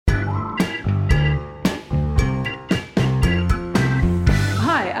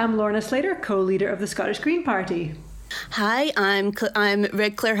am Lorna Slater, co-leader of the Scottish Green Party. Hi, I'm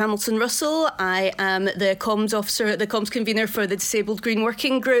Red Claire Hamilton Russell. I am the comms officer, the comms convener for the Disabled Green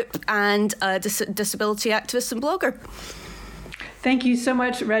Working Group and a disability activist and blogger. Thank you so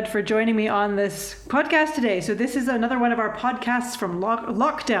much, Red, for joining me on this podcast today. So this is another one of our podcasts from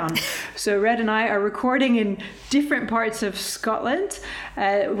lockdown. So Red and I are recording in different parts of Scotland.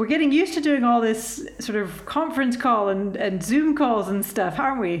 We're getting used to doing all this sort of conference call and Zoom calls and stuff,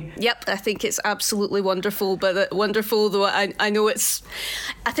 aren't we? Yep, I think it's absolutely wonderful. But wonderful, though, I know it's...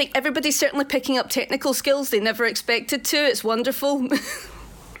 I think everybody's certainly picking up technical skills they never expected to. It's wonderful.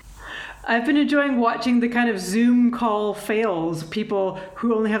 I've been enjoying watching the kind of Zoom call fails, people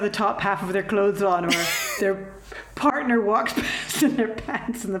who only have the top half of their clothes on or their partner walks past in their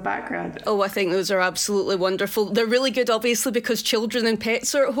pants in the background. Oh, I think those are absolutely wonderful. They're really good, obviously, because children and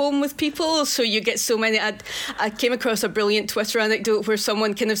pets are at home with people, so you get so many. I came across a brilliant Twitter anecdote where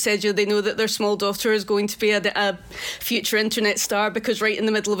someone kind of said, they know that their small daughter is going to be a future internet star because right in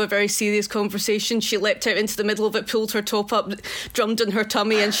the middle of a very serious conversation, she leapt out into the middle of it, pulled her top up, drummed on her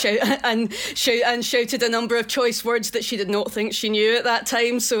tummy and shouted a number of choice words that she did not think she knew at that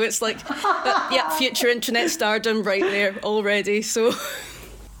time. So it's like, yeah, future internet stardom right there already. So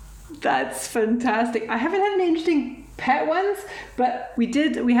that's fantastic. I haven't had any interesting pet ones, but we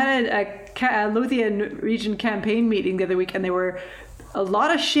had a Lothian region campaign meeting the other week, and they were a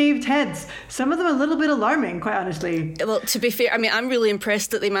lot of shaved heads. Some of them a little bit alarming, quite honestly. Well, to be fair, I mean, I'm really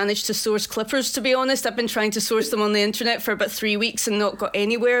impressed that they managed to source clippers, to be honest. I've been trying to source them on the internet for about 3 weeks and not got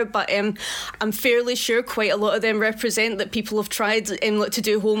anywhere, but I'm fairly sure quite a lot of them represent that people have tried to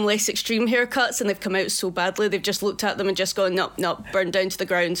do home less extreme haircuts and they've come out so badly, they've just looked at them and just gone, nope, burn down to the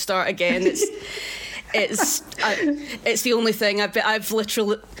ground, start again. It's the only thing. I've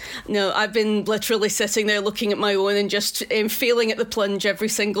been literally sitting there looking at my own and just failing at the plunge every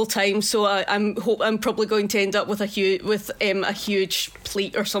single time. So I'm probably going to end up with a huge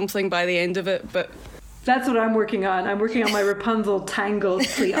pleat or something by the end of it. But that's what I'm working on. I'm working on my Rapunzel tangled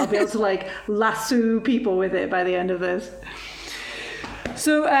pleat. I'll be able to lasso people with it by the end of this.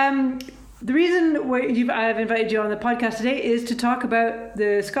 So the reason I've invited you on the podcast today is to talk about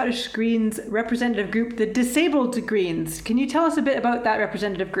the Scottish Greens representative group, the Disabled Greens. Can you tell us a bit about that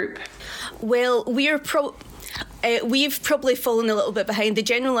representative group? Well, we've probably fallen a little bit behind. The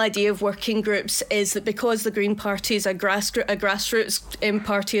general idea of working groups is that because the Green Party is a grassroots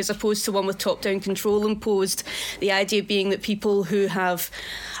party as opposed to one with top-down control imposed, the idea being that people who have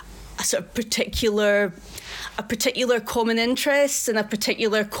a sort of particular common interest and a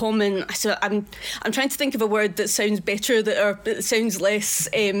particular common... So I'm trying to think of a word that sounds better, that sounds less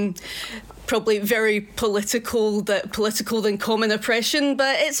probably very political than common oppression.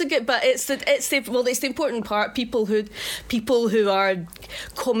 But it's the important part. People who are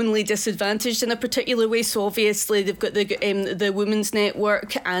commonly disadvantaged in a particular way. So obviously they've got the Women's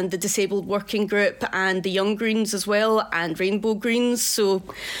Network and the Disabled Working Group and the Young Greens as well and Rainbow Greens. So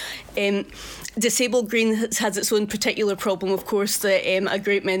Disabled Green has its own particular problem, of course, that a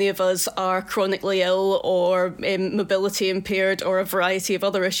great many of us are chronically ill or mobility impaired or a variety of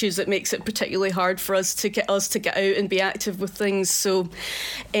other issues that makes it particularly hard for us to get out and be active with things. So,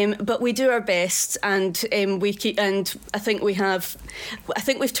 but we do our best, and I think we've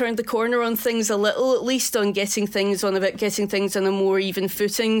turned the corner on things a little, at least on getting things on a more even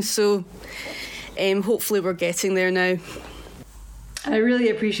footing. So, hopefully we're getting there now. I really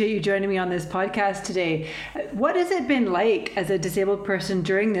appreciate you joining me on this podcast today. What has it been like as a disabled person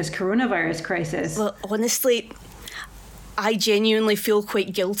during this coronavirus crisis? Well, honestly, I genuinely feel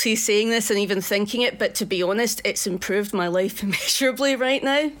quite guilty saying this and even thinking it, but to be honest, it's improved my life immeasurably right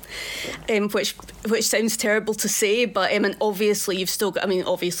now, which sounds terrible to say, but and obviously you've still got,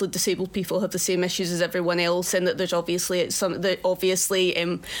 obviously disabled people have the same issues as everyone else, and that there's obviously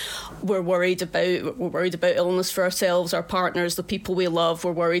we're worried about illness for ourselves, our partners, the people we love.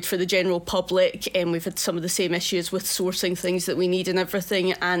 We're worried for the general public, and we've had some of the same issues with sourcing things that we need and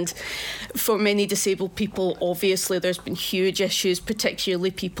everything. And for many disabled people, obviously there's been huge issues,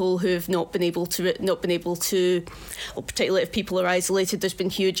 particularly people who have not been able to, well, particularly if people are isolated. There's been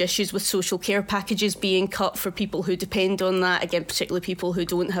huge issues with social care packages being cut for people who depend on that. Again, particularly people who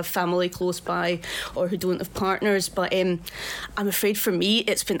don't have family close by or who don't have partners. But I'm afraid for me,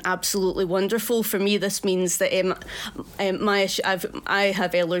 it's been absolutely wonderful. For me, this means that I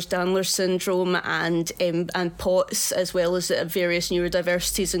have Ehlers-Danlos syndrome and POTS, as well as various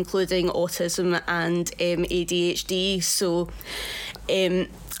neurodiversities, including autism and ADHD. So,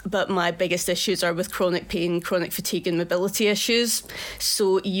 but my biggest issues are with chronic pain, chronic fatigue and mobility issues.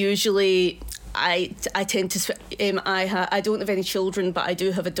 So usually I tend to I don't have any children, but I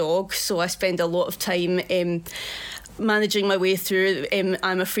do have a dog, so I spend a lot of time managing my way through.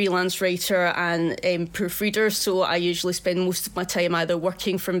 I'm a freelance writer and proofreader, so I usually spend most of my time either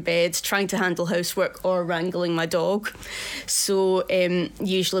working from bed, trying to handle housework, or wrangling my dog. So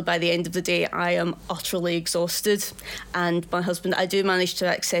usually by the end of the day I am utterly exhausted. And my husband, I do manage to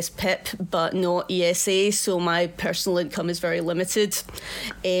access PIP but not ESA, so my personal income is very limited.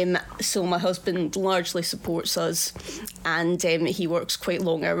 So my husband largely supports us, and he works quite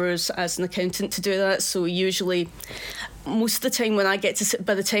long hours as an accountant to do that. So usually most of the time when I get to sit,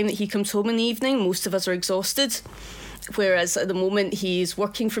 by the time that he comes home in the evening, most of us are exhausted. Whereas at the moment he's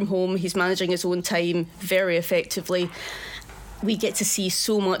working from home, he's managing his own time very effectively. We get to see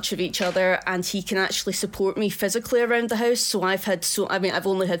so much of each other, and he can actually support me physically around the house. So I've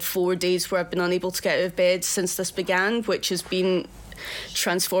only had 4 days where I've been unable to get out of bed since this began, which has been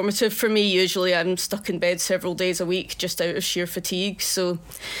transformative for me. Usually I'm stuck in bed several days a week just out of sheer fatigue. So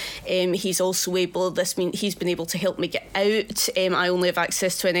he's also he's been able to help me get out. I only have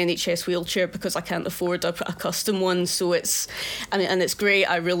access to an NHS wheelchair because I can't afford a custom one, so it's great.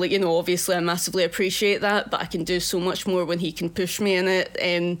 I really, obviously I massively appreciate that, but I can do so much more when he can push me in it.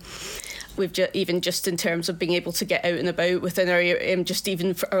 We've even just in terms of being able to get out and about within our area, just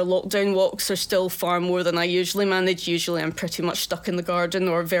even for our lockdown walks are still far more than I usually manage. Usually I'm pretty much stuck in the garden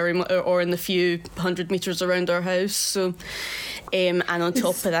or in the few 100 metres around our house. So, and on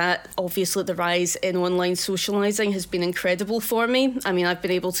top of that, obviously the rise in online socialising has been incredible for me. I mean, I've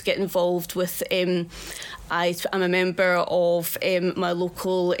been able to get involved with I'm a member of my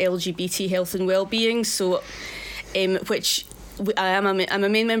local LGBT health and wellbeing, so which I'm a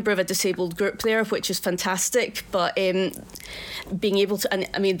main member of a disabled group there, which is fantastic. But being able to, and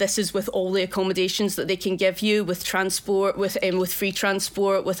I mean, this is with all the accommodations that they can give you, with transport, with free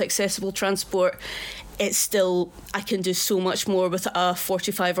transport, with accessible transport. It's still, I can do so much more with a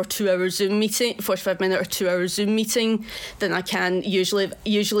 45 or 2 hour Zoom meeting, 45 minute or 2 hour Zoom meeting than I can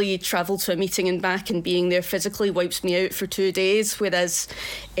usually travel to a meeting and back, and being there physically wipes me out for 2 days. Whereas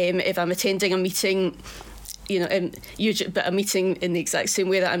if I'm attending a meeting, but a meeting in the exact same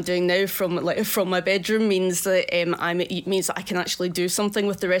way that I'm doing now from my bedroom means that I can actually do something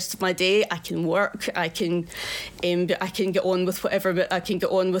with the rest of my day. I can work. I can get on with whatever. I can get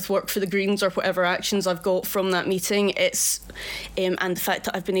on with work for the Greens or whatever actions I've got from that meeting. It's and the fact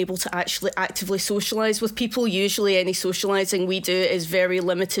that I've been able to actually actively socialise with people. Usually, any socialising we do is very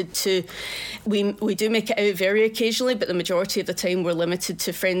limited to. We do make it out very occasionally, but the majority of the time we're limited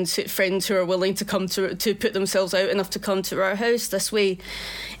to friends who are willing to come to put themselves out enough to come to our house. This way,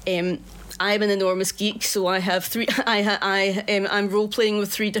 I'm an enormous geek, so I have I'm role playing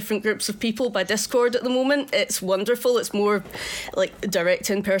with 3 different groups of people by Discord at the moment. It's wonderful. It's more like direct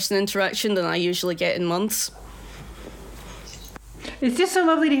in-person interaction than I usually get in months. It's just so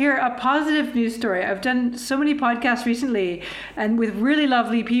lovely to hear a positive news story. I've done so many podcasts recently and with really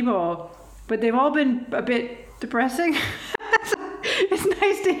lovely people, but they've all been a bit depressing. It's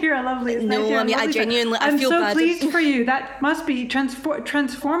nice to hear a lovely. I feel so pleased for you. That must be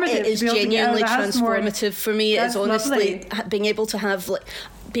transformative. It is genuinely transformative for me. It's honestly being able to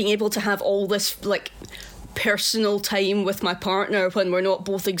have all this personal time with my partner when we're not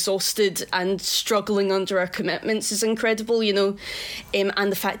both exhausted and struggling under our commitments is incredible, and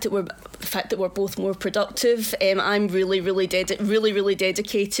the fact that we're both more productive. I'm really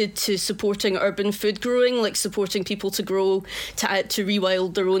dedicated to supporting urban food growing, supporting people to grow, to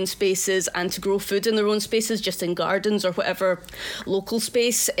rewild their own spaces and to grow food in their own spaces, just in gardens or whatever local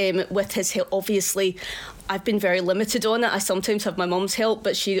space. With his help, obviously, I've been very limited on it. I sometimes have my mum's help,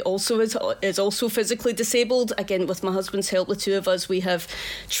 but she also is also physically disabled. Again, with my husband's help, the two of us, we have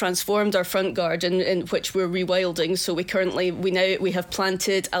transformed our front garden, in which we're rewilding. So we have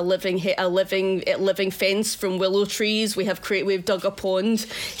planted a living fence from willow trees. We've dug a pond.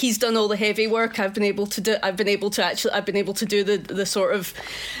 He's done all the heavy work. I've been able to do the sort of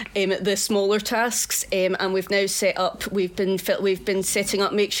the smaller tasks. And we've now set up. We've been setting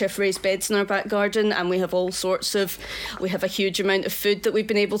up makeshift raised beds in our back garden, and we have a huge amount of food that we've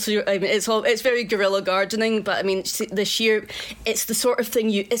been able to do. It's very guerrilla gardening, but I mean, this year it's the sort of thing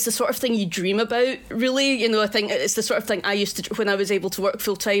you dream about, really. I think it's the sort of thing I used to, when I was able to work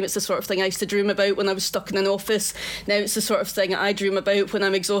full time. It's the sort of thing I used to dream about when I was stuck in an office. Now it's the sort of thing I dream about when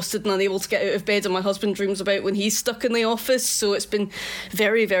I'm exhausted and unable to get out of bed, and my husband dreams about when he's stuck in the office. So it's been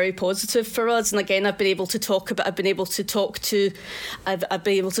very, very positive for us. And again, I've been able to start a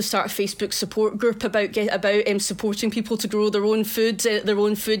Facebook support group about about supporting people to grow their own food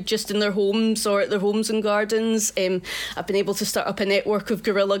just in their homes or at their homes and gardens. I've been able to start up a network of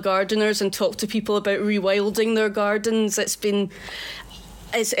guerrilla gardeners and talk to people about rewilding their gardens.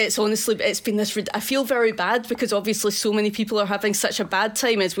 It's honestly been this. I feel very bad because obviously so many people are having such a bad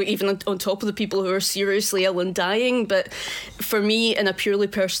time, as we even on top of the people who are seriously ill and dying. But for me, in a purely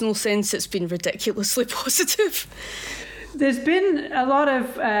personal sense, it's been ridiculously positive. There's been a lot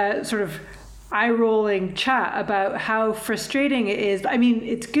of sort of eye-rolling chat about how frustrating it is. I mean,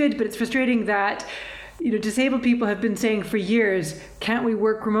 it's good, but it's frustrating that, you know, disabled people have been saying for years, can't we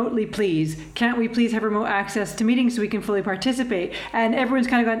work remotely, please? Can't we please have remote access to meetings so we can fully participate? And everyone's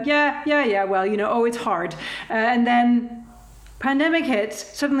kind of gone, yeah, well, you know, it's hard. And then pandemic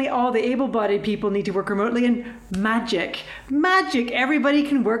hits, suddenly all the able-bodied people need to work remotely, and magic, everybody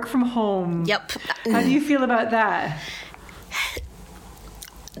can work from home. Yep. How do you feel about that?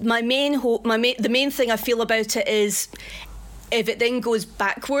 My main hope, the main thing I feel about it is, if it then goes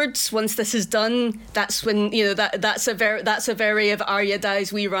backwards once this is done, that's when, you know, that's a very of Arya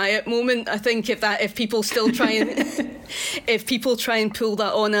dies we riot moment. I think if people still try and if people try and pull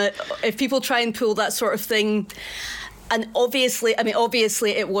that sort of thing. And obviously,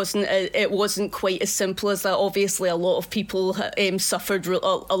 it wasn't quite as simple as that. Obviously, a lot of people suffered. A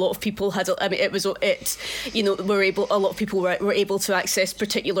lot of people had. A lot of people were able to access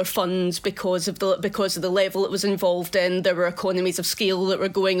particular funds because of the level it was involved in. There were economies of scale that were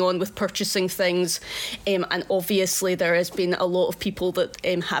going on with purchasing things, and obviously there has been a lot of people that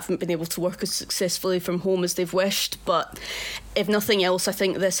haven't been able to work as successfully from home as they've wished. But if nothing else, I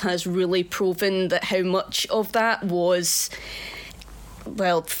think this has really proven that how much of that was,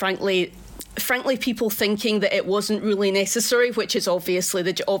 well, frankly, people thinking that it wasn't really necessary, which is obviously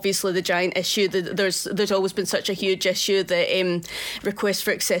the giant issue. There's always been such a huge issue that requests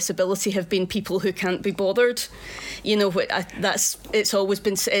for accessibility have been people who can't be bothered. You know, it's always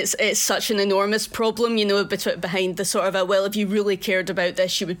been it's such an enormous problem. You know, behind the sort of well, if you really cared about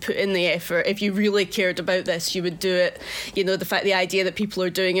this, you would put in the effort. If you really cared about this, you would do it. You know, the idea that people are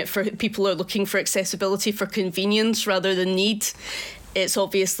doing it for people are looking for accessibility for convenience rather than need. It's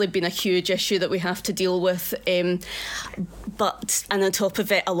obviously been a huge issue that we have to deal with. But on top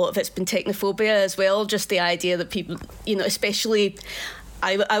of it, a lot of it's been technophobia as well. Just the idea that people, you know, especially,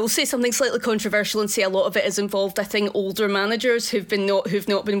 I will say something slightly controversial and say a lot of it is involved, I think, older managers who've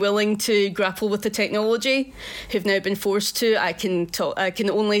not been willing to grapple with the technology, who've now been forced to. I can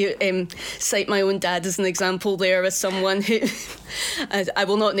only cite my own dad as an example there, as someone who I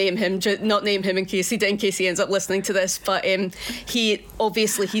will not name him in case he ends up listening to this, but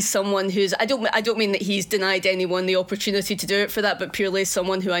he's someone who's I don't mean that he's denied anyone the opportunity to do it for that, but purely as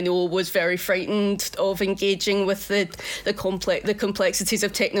someone who I know was very frightened of engaging with the complexities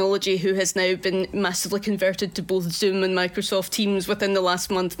of technology, who has now been massively converted to both Zoom and Microsoft Teams within the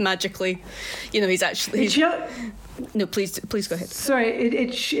last month magically. You know, no, please go ahead. Sorry,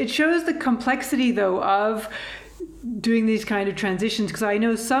 it shows the complexity though of doing these kind of transitions, because I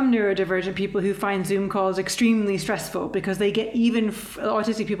know some neurodivergent people who find Zoom calls extremely stressful because they get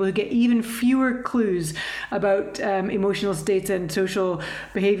autistic people who get even fewer clues about emotional states and social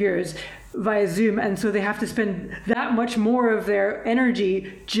behaviors via Zoom, and so they have to spend that much more of their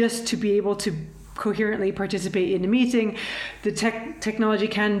energy just to be able to coherently participate in a meeting. The technology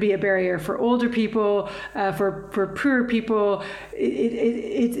can be a barrier for older people, for poorer people.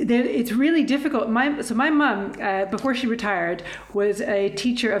 It's really difficult. My mum, before she retired, was a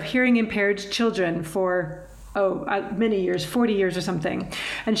teacher of hearing impaired children for many years, 40 years or something.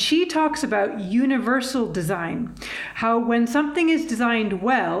 And she talks about universal design, how when something is designed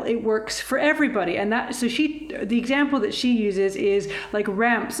well, it works for everybody. And the example that she uses is like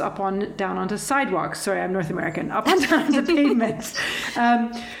ramps down onto sidewalks. Sorry, I'm North American. Up and down the pavements.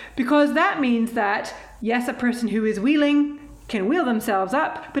 Because that means that, yes, a person who is wheeling can wheel themselves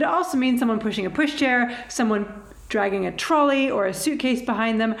up, but it also means someone pushing a pushchair, someone dragging a trolley or a suitcase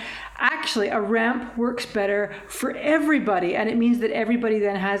behind them. Actually, a ramp works better for everybody, and it means that everybody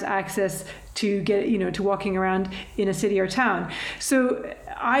then has access to to walking around in a city or town. So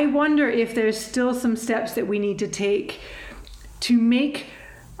I wonder if there's still some steps that we need to take to make,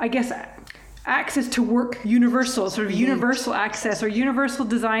 I guess, access to work universal, sort of universal access or universal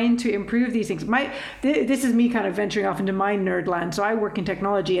design to improve these things. This is me kind of venturing off into my nerd land. So I work in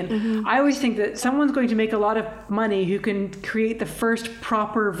technology, and I always think that someone's going to make a lot of money who can create the first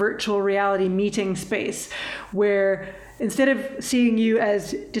proper virtual reality meeting space where instead of seeing you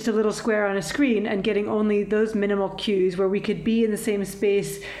as just a little square on a screen and getting only those minimal cues, where we could be in the same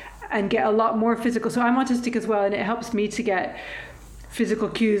space and get a lot more physical. So I'm autistic as well, and it helps me to get physical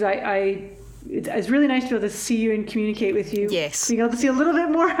cues. it's really nice to be able to see you and communicate with you. Yes. Being able to see a little bit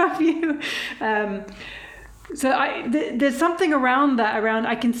more of you. So there's something around that.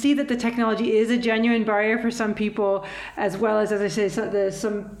 I can see that the technology is a genuine barrier for some people, as well as I say, there's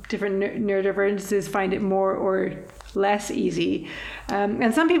some different neurodivergences find it more or less easy.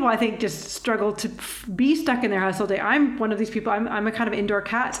 And some people, I think, just struggle to be stuck in their house all day. I'm one of these people. I'm a kind of indoor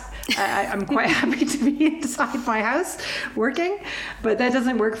cat. I'm quite happy to be inside my house working, but that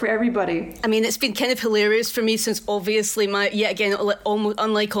doesn't work for everybody. I mean, it's been kind of hilarious for me since obviously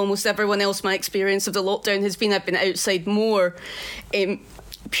unlike almost everyone else, my experience of the lockdown has been I've been outside more,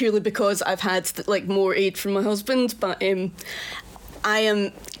 purely because I've had more aid from my husband. But I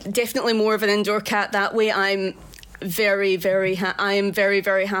am definitely more of an indoor cat that way. I'm very, very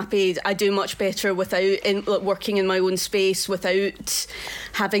happy. I do much better without working in my own space, without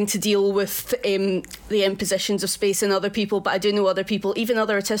having to deal with the impositions of space in other people. But I do know other people, even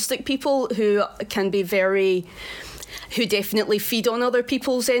other autistic people, who can be who definitely feed on other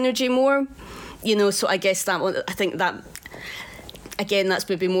people's energy more. So I guess I think that. Again, that's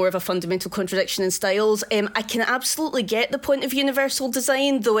maybe more of a fundamental contradiction in styles. I can absolutely get the point of universal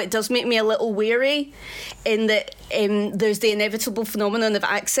design, though it does make me a little wary in that there's the inevitable phenomenon of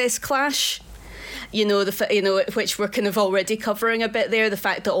access clash. Which we're kind of already covering a bit there. The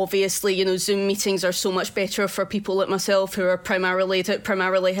fact that obviously, Zoom meetings are so much better for people like myself who are primarily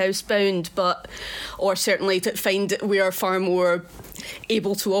housebound, or certainly to find we are far more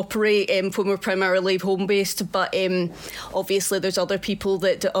able to operate when we're primarily home based. But obviously, there's other people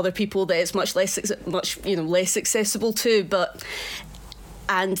that it's much less accessible to.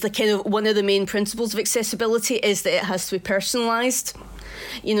 And the kind of one of the main principles of accessibility is that it has to be personalised.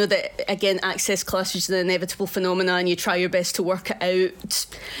 That again, access clash is an inevitable phenomenon, and you try your best to work it out.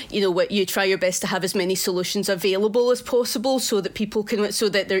 You try your best to have as many solutions available as possible, so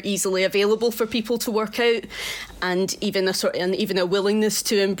that they're easily available for people to work out, and even a willingness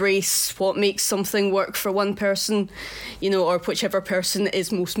to embrace what makes something work for one person, or whichever person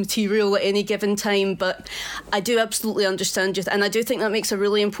is most material at any given time. But I do absolutely understand you, and I do think that makes a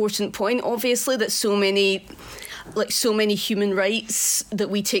really important point. Obviously, that so many human rights that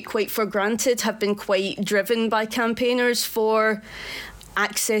we take quite for granted have been quite driven by campaigners for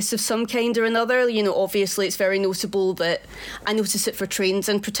access of some kind or another. Obviously it's very notable that I notice it for trains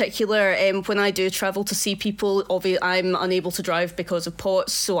in particular. When I do travel to see people, I'm unable to drive because of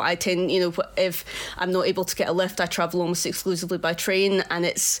POTS, so I tend, if I'm not able to get a lift, I travel almost exclusively by train, and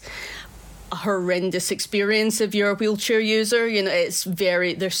it's a horrendous experience if you're a wheelchair user.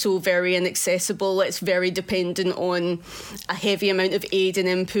 They're so very inaccessible. It's very dependent on a heavy amount of aid and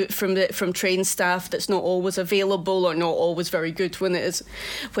input from train staff that's not always available, or not always very good when it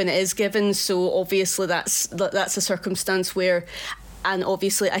is given. So obviously that's a circumstance where. And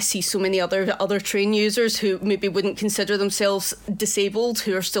obviously I see so many other train users who maybe wouldn't consider themselves disabled,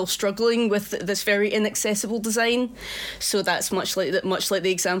 who are still struggling with this very inaccessible design. So that's much like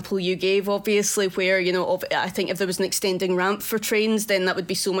the example you gave, obviously, where, I think if there was an extending ramp for trains, then that would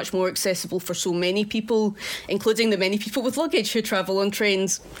be so much more accessible for so many people, including the many people with luggage who travel on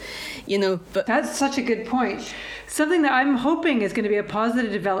trains. But that's such a good point. Something that I'm hoping is going to be a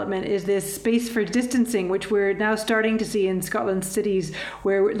positive development is this space for distancing, which we're now starting to see in Scotland's cities,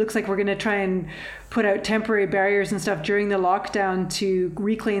 where it looks like we're going to try and put out temporary barriers and stuff during the lockdown to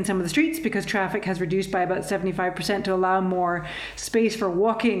reclaim some of the streets, because traffic has reduced by about 75% to allow more space for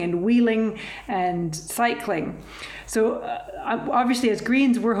walking and wheeling and cycling. So obviously as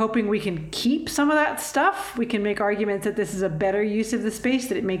Greens, we're hoping we can keep some of that stuff. We can make arguments that this is a better use of the space,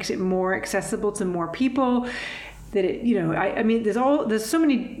 that it makes it more accessible to more people, that it, I mean, there's so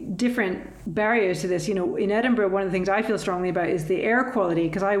many different barriers to this. In Edinburgh, one of the things I feel strongly about is the air quality,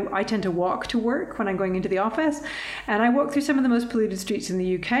 because I tend to walk to work when I'm going into the office, and I walk through some of the most polluted streets in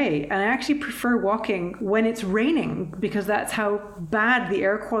the UK, and I actually prefer walking when it's raining, because that's how bad the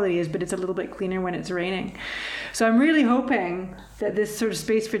air quality is, but it's a little bit cleaner when it's raining. So I'm really hoping that this sort of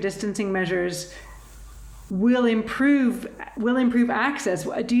space for distancing measures will improve access.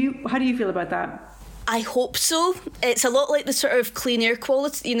 How do you feel about that? I hope so. It's a lot like the sort of clean air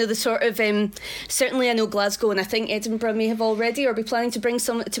quality, the sort of certainly I know Glasgow, and I think Edinburgh may have already, or be planning to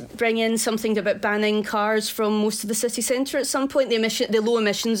bring in something about banning cars from most of the city centre at some point. The low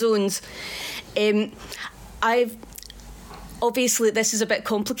emission zones. Obviously this is a bit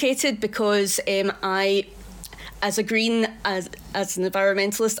complicated because as a green, as an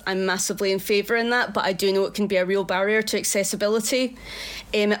environmentalist, I'm massively in favour in that, but I do know it can be a real barrier to accessibility.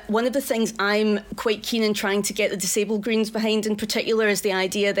 One of the things I'm quite keen in trying to get the disabled Greens behind in particular is the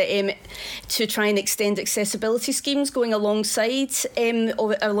idea that to try and extend accessibility schemes going alongside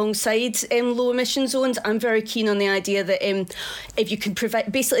low emission zones. I'm very keen on the idea that if you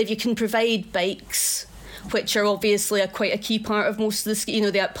can provide bikes, which are obviously quite a key part of most of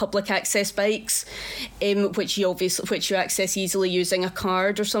the public access bikes, which you access easily using a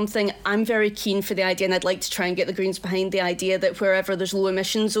card or something. I'm very keen for the idea, and I'd like to try and get the Greens behind the idea that wherever there's low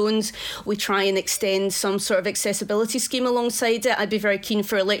emission zones, we try and extend some sort of accessibility scheme alongside it. I'd be very keen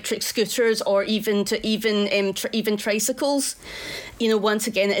for electric scooters or even tricycles. Once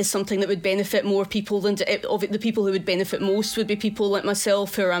again, it is something that would benefit more people than the people who would benefit most would be people like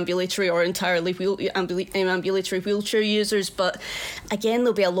myself who are ambulatory or entirely ambulatory wheelchair users. But again,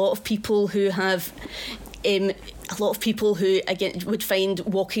 there'll be a lot of people who again would find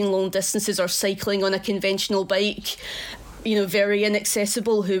walking long distances or cycling on a conventional bike very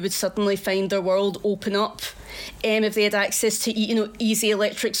inaccessible, who would suddenly find their world open up if they had access to easy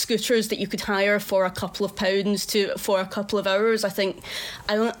electric scooters that you could hire for a couple of pounds for a couple of hours. I find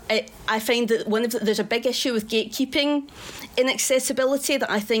that there's a big issue with gatekeeping in accessibility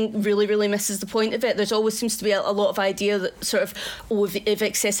that I think really, really misses the point of it. There's always seems to be a lot of idea that sort of, if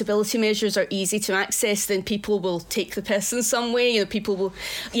accessibility measures are easy to access, then people will take the piss in some way. People will,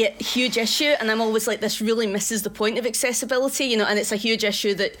 huge issue. And I'm always like, this really misses the point of accessibility, and it's a huge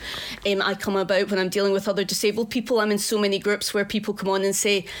issue that I come about when I'm dealing with other disabled people. I'm in so many groups where people come on and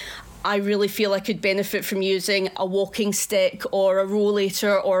say, I really feel I could benefit from using a walking stick or a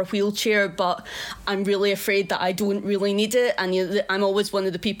rollator or a wheelchair, but I'm really afraid that I don't really need it. And I'm always one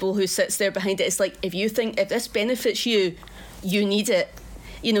of the people who sits there behind it. It's like, if this benefits you, you need it.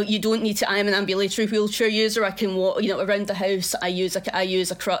 You don't need to. I'm an ambulatory wheelchair user. I can walk, around the house. I use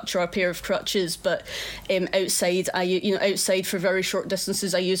a crutch or a pair of crutches. But outside, outside for very short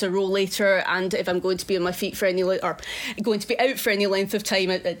distances, I use a rollator. And if I'm going to be on my feet for any or going to be out for any length of time,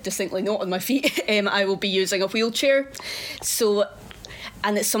 distinctly not on my feet, I will be using a wheelchair. So.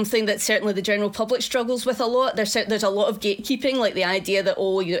 And it's something that certainly the general public struggles with a lot. There's a lot of gatekeeping, like the idea that,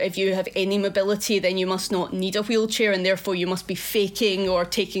 if you have any mobility, then you must not need a wheelchair, and therefore you must be faking or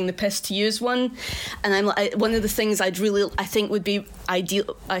taking the piss to use one. And one of the things I think would be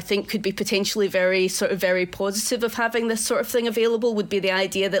ideal, I think could be potentially very positive of having this sort of thing available, would be the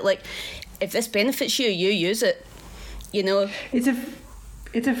idea that, like, if this benefits you, you use it.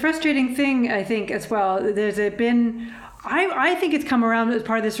 It's a frustrating thing, I think, as well. I think it's come around as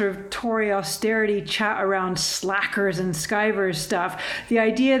part of this sort of Tory austerity chat around slackers and skivers stuff. The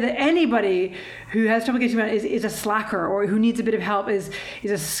idea that anybody who has trouble getting around is a slacker, or who needs a bit of help is a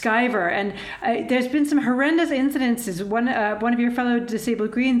skiver. And there's been some horrendous incidences. One of your fellow disabled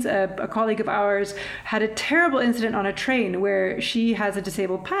Greens, a colleague of ours, had a terrible incident on a train where she has a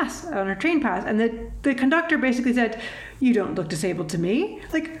disabled pass on her train pass, and the conductor basically said, "You don't look disabled to me."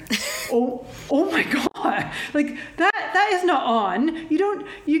 Like, oh my God! Like that is not on.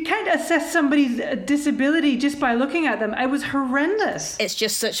 You can't assess somebody's disability just by looking at them. It was horrendous. It's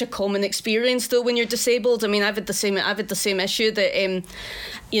just such a common experience, though, when you're disabled. I mean, I've had the same issue that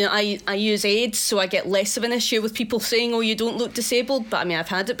I use aids, so I get less of an issue with people saying, "Oh, you don't look disabled." But I mean, I've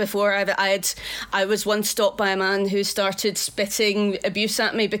had it before. I was once stopped by a man who started spitting abuse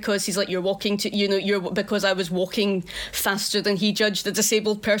at me because he's like, "You're walking because I was walking faster than he judged a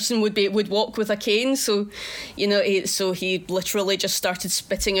disabled person would walk with a cane." So, he literally just started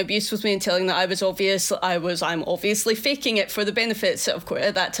spitting abuse with me and telling that I'm obviously faking it for the benefits. Of course,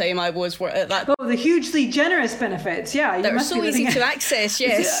 at that time I was at that. Oh, the hugely generous benefits, yeah. That are so easy to access,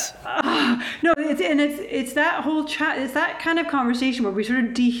 yes. It's that whole chat. It's that kind of conversation where we sort of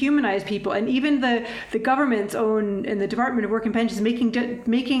dehumanize people, and even the government's own, in the Department of Work and Pensions,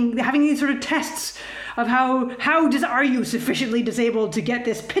 having these sort of tests of are you sufficiently disabled to get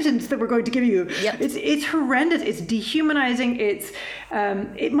this pittance that we're going to give you. Yep. It's horrendous. It's dehumanizing.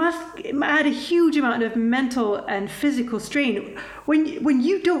 It must add a huge amount of mental and physical strain when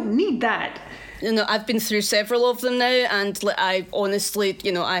you don't need that. I've been through several of them now, and I honestly,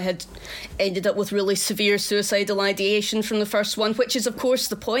 I had ended up with really severe suicidal ideation from the first one, which is, of course,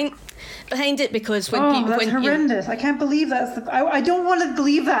 the point behind it, because when people... that's horrendous. I can't believe that's the... I don't want to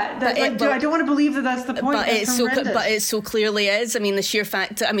believe that. I don't want to believe that that's the point. But it so clearly is. I mean, the sheer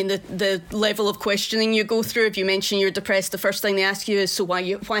fact... the level of questioning you go through, if you mention you're depressed, the first thing they ask you is, so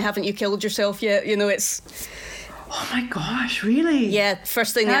why haven't you killed yourself yet? It's... Oh my gosh, really? Yeah,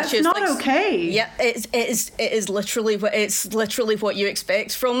 first thing that's actually, not okay. Yeah, it is literally what you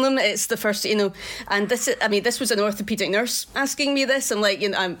expect from them. It's the first, and this was an orthopedic nurse asking me this. I'm like,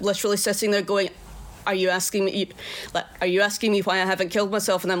 I'm literally sitting there going, are you asking me why I haven't killed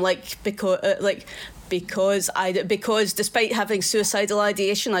myself? And I'm like, because despite having suicidal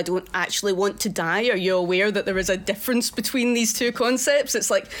ideation, I don't actually want to die. Are you aware that there is a difference between these two concepts?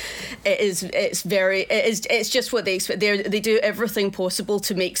 It's like, it's just what they expect. They do everything possible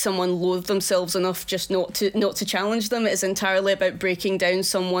to make someone loathe themselves enough just not to challenge them. It's entirely about breaking down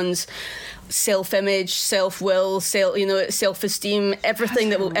someone's self-image, self-will, self-esteem,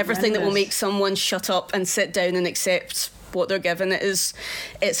 everything that will make someone shut up and sit down and accept what they're given. It's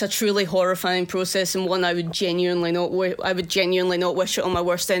a truly horrifying process, and one I would genuinely not wish it on my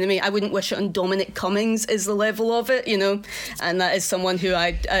worst enemy. I wouldn't wish it on Dominic Cummings, is the level of it, and that is someone who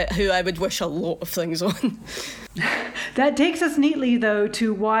I would wish a lot of things on. That takes us neatly though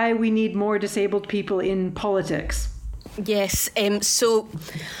to why we need more disabled people in politics. Yes, so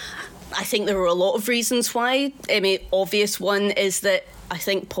I think there are a lot of reasons why. Obvious one is that I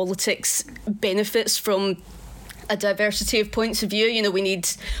think politics benefits from a diversity of points of view. We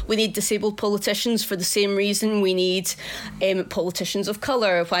need disabled politicians for the same reason we need politicians of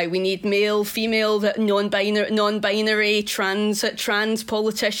colour. Why we need male, female, non-binary, trans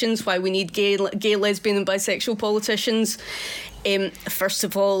politicians. Why we need gay, lesbian, and bisexual politicians. First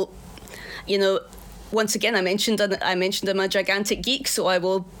of all, once again, I mentioned I'm a gigantic geek, so I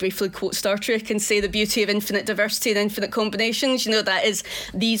will briefly quote Star Trek and say the beauty of infinite diversity and infinite combinations.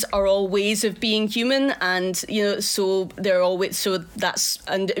 These are all ways of being human, and and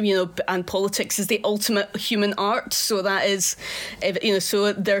politics is the ultimate human art. So that is,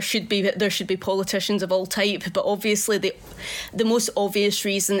 so there should be politicians of all type. But obviously, the most obvious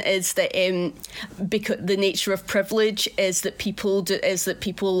reason is that because the nature of privilege is that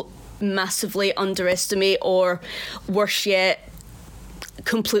people massively underestimate, or worse yet,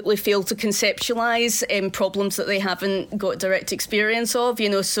 completely fail to conceptualise problems that they haven't got direct experience of.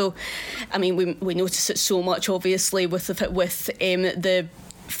 So we notice it so much, obviously, with the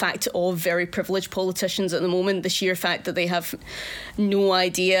fact of very privileged politicians at the moment, the sheer fact that they have no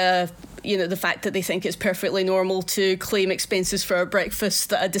idea, the fact that they think it's perfectly normal to claim expenses for a breakfast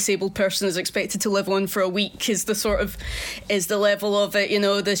that a disabled person is expected to live on for a week is the level of it.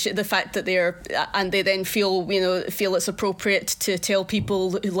 The fact that they then feel it's appropriate to tell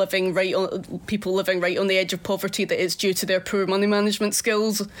people living right on the edge of poverty that it's due to their poor money management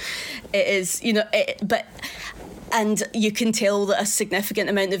skills. It is, and you can tell that a significant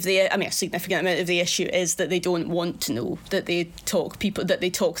amount of the issue is that they don't want to know, that they talk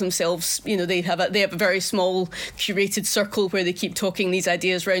themselves. They have a very small curated circle where they keep talking these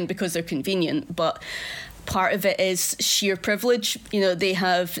ideas around because they're convenient. But part of it is sheer privilege. They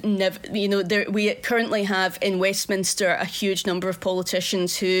have never. We currently have in Westminster a huge number of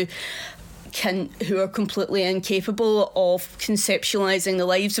politicians who are completely incapable of conceptualising the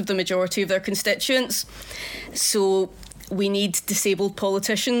lives of the majority of their constituents. So we need disabled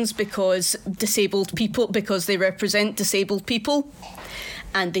politicians because they represent disabled people,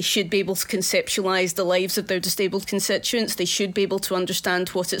 and they should be able to conceptualise the lives of their disabled constituents. They should be able to understand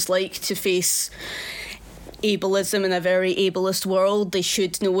what it's like to face ableism in a very ableist world. They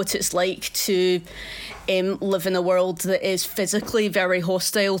should know what it's like to live in a world that is physically very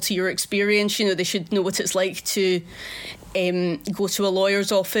hostile to your experience. They should know what it's like to go to a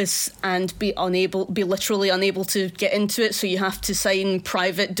lawyer's office and be literally unable to get into it. So you have to sign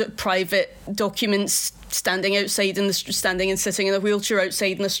private documents standing and sitting in a wheelchair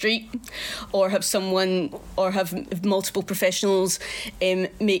outside in the street, or have multiple professionals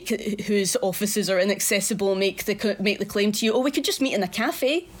whose offices are inaccessible make the claim to you, we could just meet in a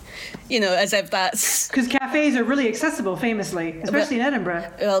cafe. As if that's... Because cafes are really accessible, famously, especially in Edinburgh.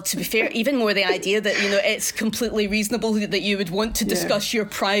 Well, to be fair, even more the idea that, it's completely reasonable that you would want to discuss your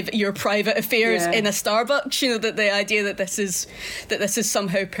private affairs in a Starbucks, that the idea that this is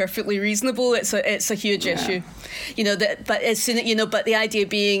somehow perfectly reasonable, it's a huge issue. But the idea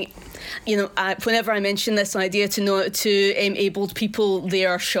being... whenever I mention this idea to abled people, they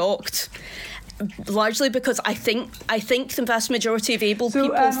are shocked. Largely because I think the vast majority of able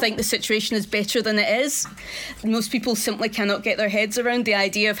people think the situation is better than it is. Most people simply cannot get their heads around the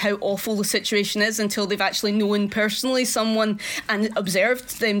idea of how awful the situation is until they've actually known personally someone and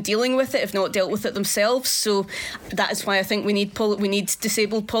observed them dealing with it, if not dealt with it themselves. So that is why I think we need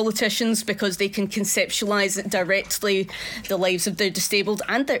disabled politicians, because they can conceptualise it directly, the lives of their disabled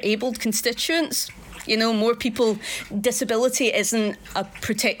and their abled constituents. More people. Disability isn't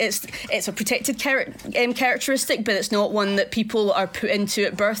it's a protected characteristic, but it's not one that people are put into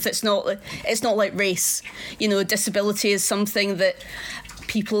at birth. It's not like race. Disability is something that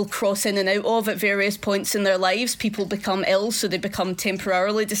people cross in and out of at various points in their lives. People become ill, so they become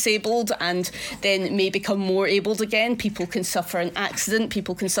temporarily disabled and then may become more abled again. People can suffer an accident,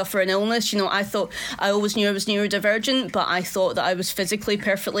 people can suffer an illness. I always knew I was neurodivergent, but I thought that I was physically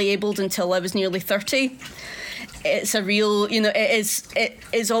perfectly abled until I was nearly 30. It's a real,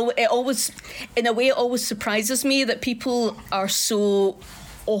 it always, in a way, it always surprises me that people are so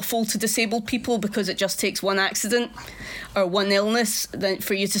awful to disabled people, because it just takes one accident or one illness then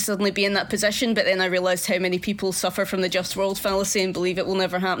for you to suddenly be in that position. But then I realised how many people suffer from the just world fallacy and believe it will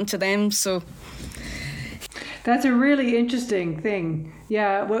never happen to them. So that's a really interesting thing.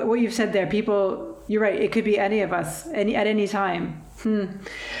 Yeah, what you've said there, people, you're right, it could be any of us at any time.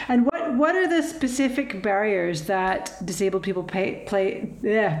 And what are the specific barriers that disabled people I'll try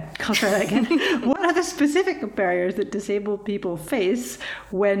that again. What are the specific barriers that disabled people face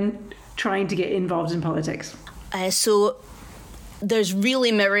when trying to get involved in politics? So there's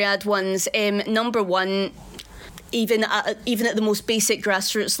really myriad ones. Number one, even at the most basic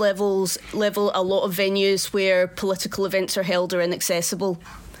grassroots level, a lot of venues where political events are held are inaccessible.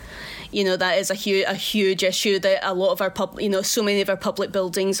 That is a huge issue. That a lot of our so many of our public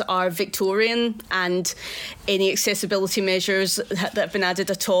buildings are Victorian, and any accessibility measures that have been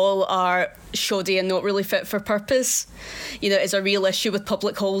added at all are shoddy and not really fit for purpose. It's a real issue with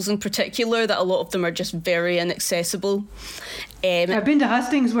public halls in particular, that a lot of them are just very inaccessible. I've been to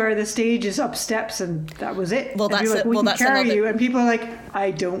hustings where the stage is up steps and that was it. Well, that's like, it. Well, that's carry another. You, and people are like,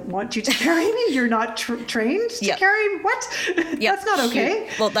 I don't want you to carry me. You're not trained to carry me. What? That's not okay.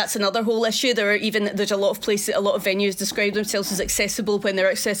 Well, that's another whole issue. There's a lot of places, a lot of venues describe themselves as accessible when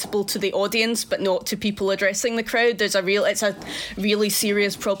they're accessible to the audience, but not to people addressing the crowd. It's a really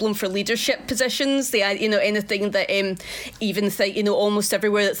serious problem for leadership positions. Anything that almost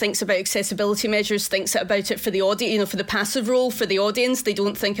everywhere that thinks about accessibility measures thinks about it for the audience. For the passive role. For the audience, they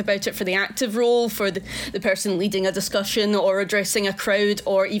don't think about it for the active role, for the person leading a discussion or addressing a crowd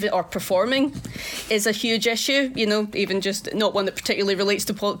or performing is a huge issue. Even just not one that particularly relates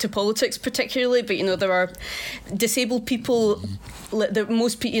to politics particularly, but there are disabled people.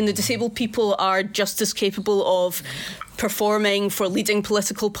 Disabled people are just as capable of performing, for leading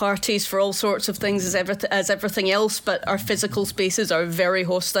political parties, for all sorts of things as everything else, but our physical spaces are very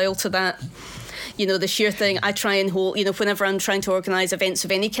hostile to that. The sheer thing, I try and hold, whenever I'm trying to organise events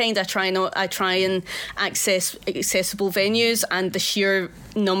of any kind, I try and access accessible venues, and the sheer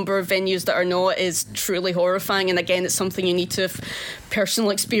number of venues that are not is truly horrifying. And again, it's something you need to have personal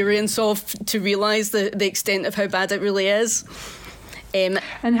experience of to realise the extent of how bad it really is. And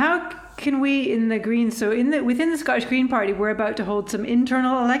how can we in the Greens, so within the Scottish Green Party, we're about to hold some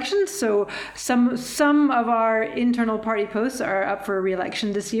internal elections. So some of our internal party posts are up for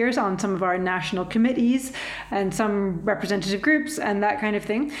re-election this year on some of our national committees and some representative groups and that kind of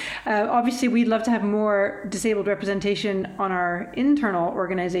thing. Obviously, we'd love to have more disabled representation on our internal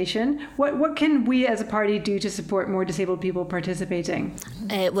organisation. What can we as a party do to support more disabled people participating?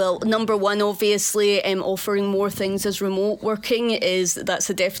 Well, number one, obviously, offering more things as remote working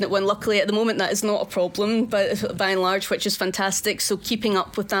that's a definite one. Luckily, at the moment, that is not a problem, but by and large, which is fantastic. So keeping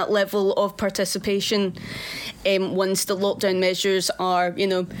up with that level of participation, once the lockdown measures are,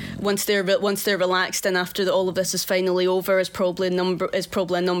 once they're relaxed and after all of this is finally over, is probably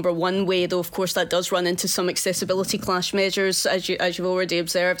a number one way. Though of course that does run into some accessibility clash measures, as you've already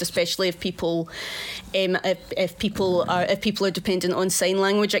observed, especially if people are dependent on sign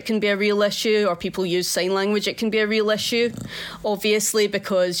language, it can be a real issue, or people use sign language, it can be a real issue. Obviously,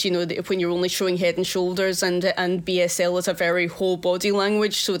 because when you're only showing head and shoulders, and BSL is a very whole body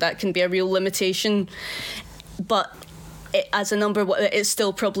language, so that can be a real limitation. But it's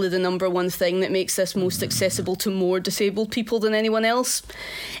still probably the number one thing that makes this most accessible to more disabled people than anyone else.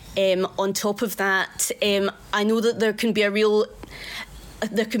 On top of that, I know that there can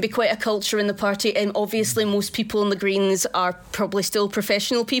be quite a culture in the party, and obviously most people in the Greens are probably still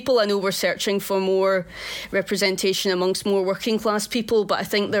professional people. I know we're searching for more representation amongst more working class people, but I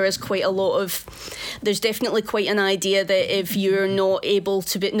think there's definitely quite an idea that if you're not able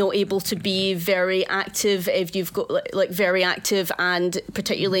to be very active, if you've got very active, and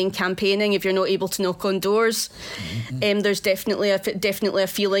particularly in campaigning, if you're not able to knock on doors, there's definitely a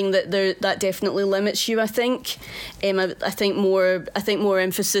feeling that that definitely limits you. I think more more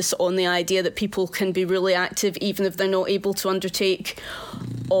emphasis on the idea that people can be really active even if they're not able to undertake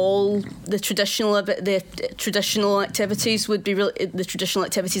all the traditional activities would be really, the traditional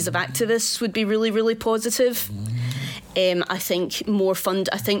activities of activists would be really, really positive. I think more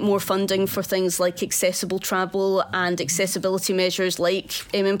funding for things like accessible travel and accessibility measures, like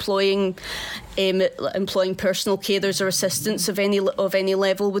employing personal carers or assistants of any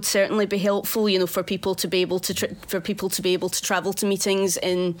level would certainly be helpful. You know, for people to be able to travel to meetings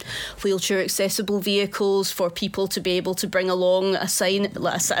in wheelchair accessible vehicles, for people to be able to bring along a sign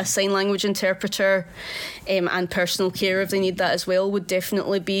language interpreter, and personal care if they need that as well would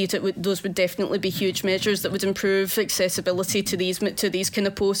definitely be huge measures that would improve accessibility to these kind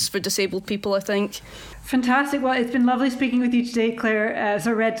of posts for disabled people, I think. Fantastic. Well, it's been lovely speaking with you today, Claire.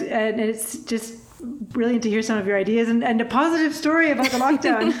 And it's just brilliant to hear some of your ideas and a positive story about the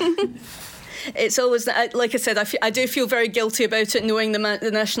lockdown. It's always, like I said, I do feel very guilty about it, knowing the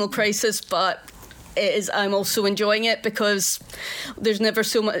national crisis, but I'm also enjoying it because there's never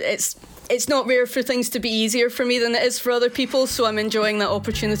so much. It's not rare for things to be easier for me than it is for other people, so I'm enjoying that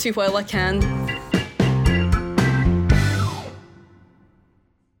opportunity while I can.